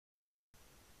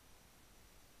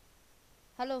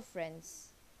Hello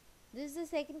friends, this is the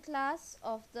second class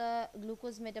of the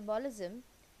glucose metabolism,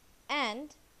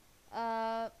 and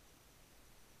uh,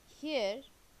 here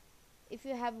if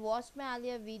you have watched my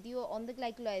earlier video on the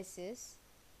glycolysis,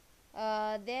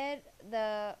 there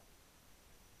the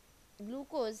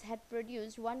glucose had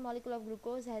produced one molecule of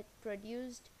glucose had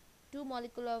produced two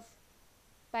molecule of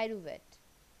pyruvate.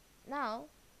 Now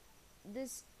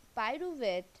this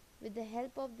pyruvate, with the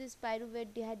help of this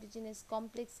pyruvate dehydrogenase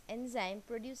complex enzyme,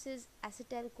 produces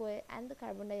acetyl CoA and the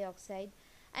carbon dioxide,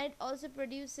 and it also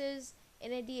produces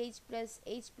NADH plus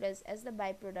H plus as the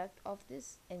byproduct of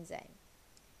this enzyme.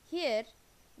 Here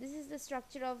this is the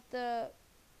structure of the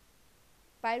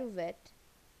pyruvate,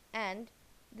 and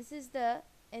this is the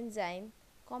enzyme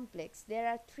complex. There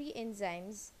are three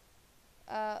enzymes,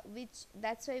 which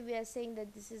that's why we are saying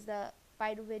that this is the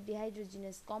pyruvate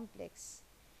dehydrogenase complex.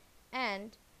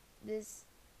 And this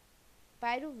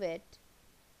pyruvate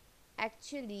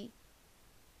actually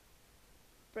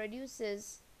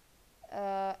produces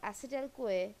acetyl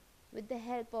CoA with the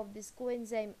help of this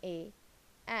coenzyme A,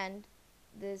 and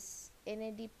this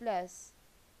NAD plus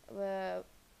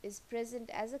is present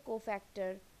as a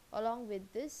cofactor along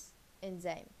with this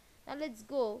enzyme. Now let's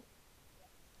go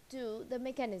to the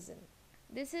mechanism.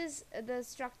 This is the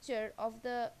structure of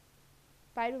the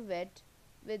pyruvate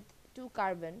with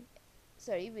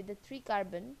with the 3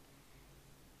 carbon,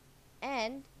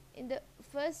 and in the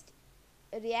first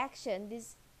reaction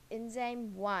this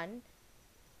enzyme 1,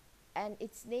 and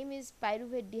its name is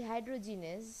pyruvate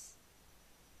dehydrogenase.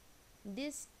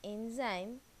 This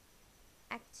enzyme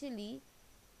actually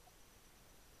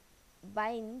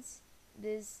binds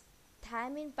this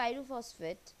thiamine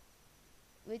pyrophosphate,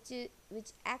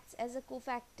 which acts as a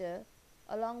cofactor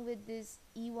along with this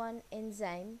E1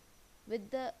 enzyme with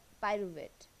the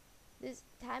pyruvate. This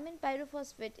thiamine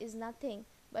pyrophosphate is nothing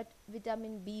but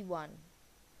vitamin B1.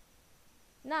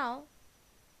 Now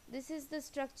this is the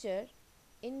structure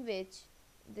in which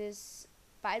this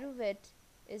pyruvate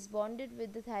is bonded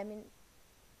with the thiamine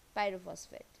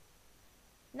pyrophosphate.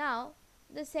 Now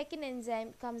the second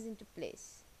enzyme comes into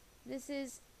place. This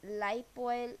is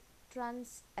lipoyl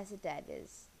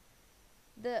transacetylase.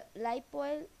 The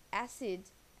lipoyl acid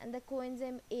and the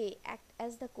coenzyme A act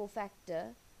as the cofactor,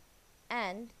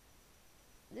 and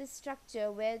this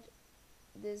structure where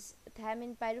this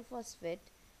thiamine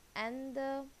pyrophosphate and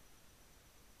the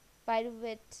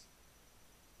pyruvate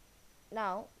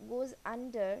now goes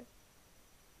under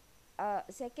a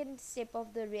second step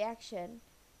of the reaction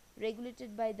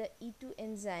regulated by the E2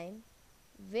 enzyme,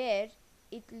 where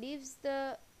it leaves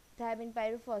the thiamine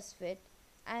pyrophosphate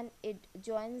and it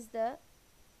joins the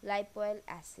lipoyl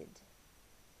acid.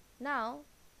 Now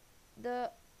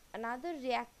the another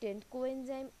reactant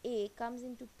coenzyme A comes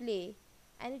into play,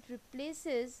 and it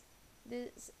replaces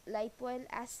this lipoyl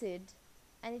acid,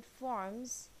 and it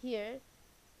forms here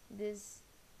this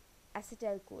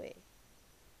acetyl CoA.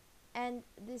 And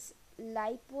this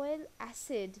lipoyl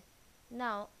acid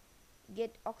now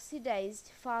get oxidized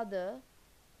further,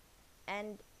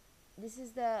 and this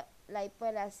is the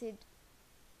lipoyl acid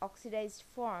oxidized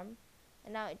form,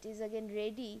 and now it is again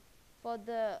ready for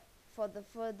the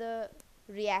further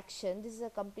reaction. This is a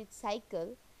complete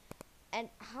cycle. And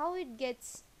how it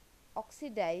gets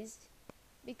oxidized,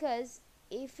 because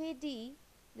FAD,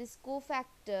 this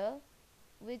cofactor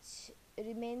which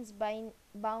remains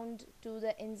bound to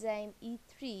the enzyme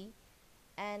E3,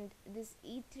 and this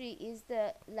E3 is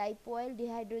the lipoyl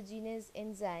dehydrogenase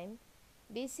enzyme.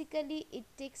 Basically it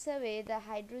takes away the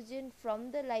hydrogen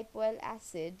from the lipoyl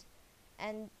acid,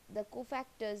 and the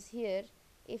cofactors here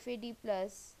FAD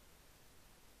plus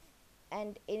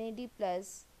and NAD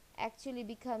plus actually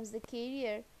becomes the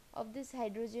carrier of this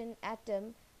hydrogen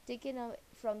atom taken away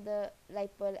from the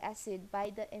lipoyl acid by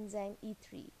the enzyme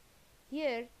E3.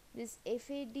 Here this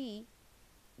FAD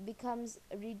becomes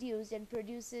reduced and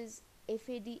produces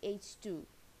FADH2.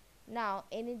 Now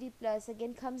NAD plus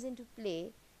again comes into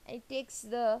play, and it takes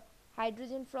the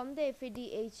hydrogen from the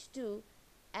FADH2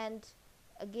 and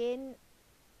again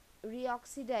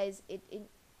reoxidize it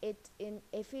in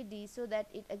FAD, so that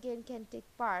it again can take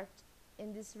part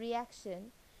in this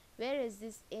reaction, whereas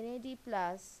this NAD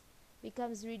plus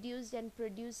becomes reduced and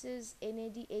produces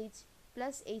NADH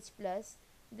plus H plus.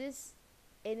 This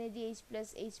NADH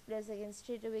plus H plus again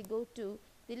straight away go to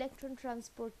the electron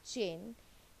transport chain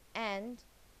and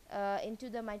into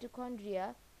the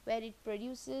mitochondria, where it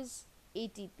produces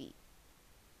ATP.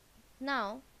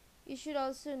 Now you should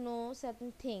also know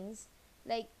certain things,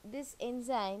 like this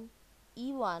enzyme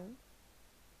E1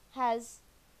 has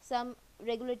some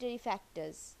regulatory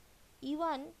factors.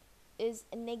 E1 is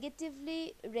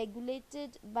negatively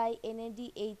regulated by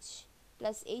NADH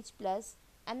plus H plus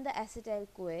and the acetyl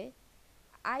CoA,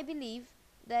 I believe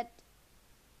that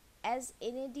as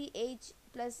NADH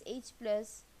plus H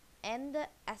plus and the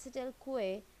acetyl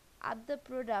CoA are the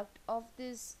product of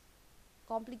this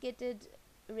complicated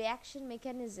reaction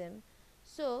mechanism,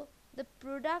 so the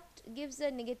product gives a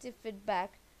negative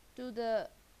feedback to the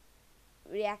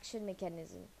reaction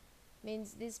mechanism.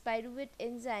 Means this pyruvate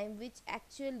enzyme, which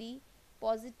actually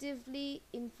positively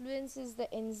influences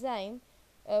the enzyme,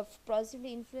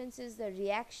 positively influences the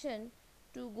reaction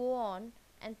to go on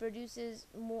and produces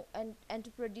more and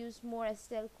to produce more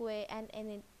acetyl CoA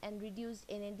and reduced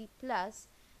NAD plus.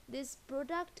 This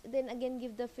product then again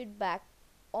give the feedback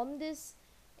on this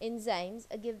enzymes,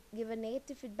 give a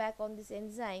negative feedback on this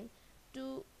enzyme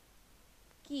to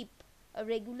keep a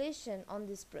regulation on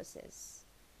this process.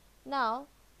 Now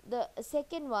the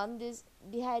second one, this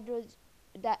dihydrolipoyl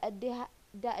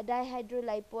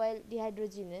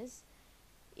dehydrogenase,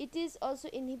 it is also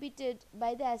inhibited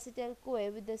by the acetyl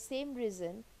CoA with the same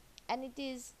reason, and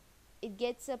it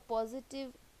gets a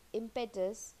positive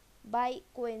impetus by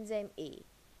coenzyme A.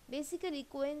 Basically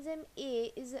coenzyme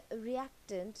A is a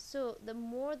reactant, so the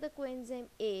more the coenzyme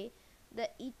A, the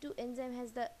E2 enzyme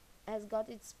has got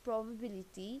its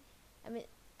probability,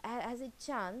 has a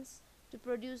chance to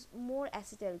produce more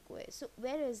acetyl CoA. So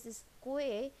whereas this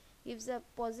CoA gives a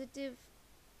positive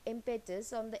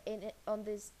impetus on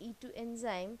this E2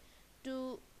 enzyme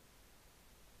to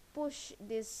push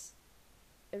this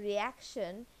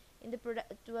reaction in the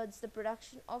towards the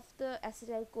production of the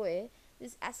acetyl CoA,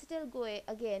 this acetyl CoA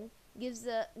again gives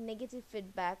a negative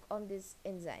feedback on this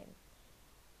enzyme.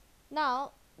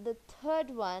 Now the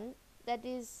third one, that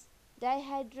is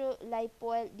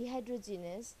dihydrolipoyl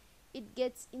dehydrogenase, it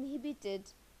gets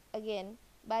inhibited again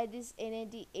by this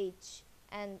NADH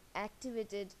and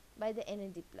activated by the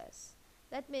NAD plus.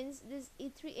 That means this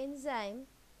E3 enzyme,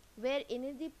 where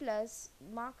NAD plus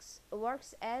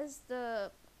works as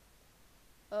the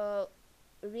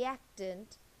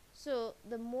reactant, so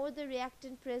the more the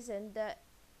reactant present,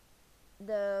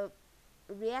 the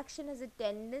reaction has a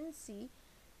tendency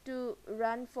to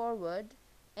run forward,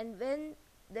 and when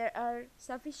there are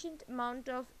sufficient amount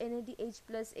of NADH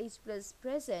plus H plus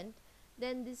present,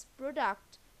 then this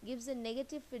product gives a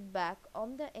negative feedback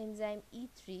on the enzyme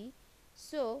E3,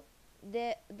 so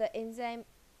the enzyme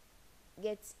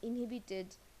gets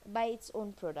inhibited by its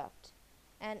own product.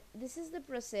 And this is the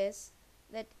process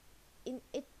that in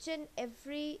each and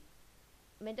every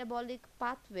metabolic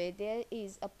pathway there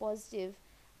is a positive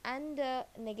and a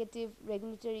negative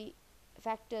regulatory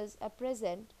factors are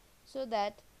present, so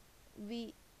that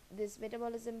this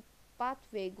metabolism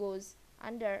pathway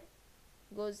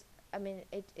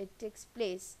it takes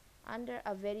place under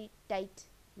a very tight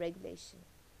regulation.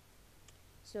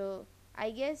 So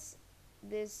I guess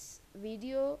this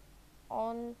video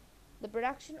on the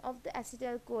production of the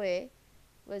acetyl CoA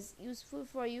was useful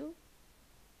for you,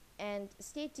 and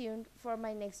stay tuned for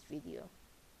my next video.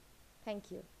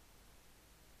 Thank you.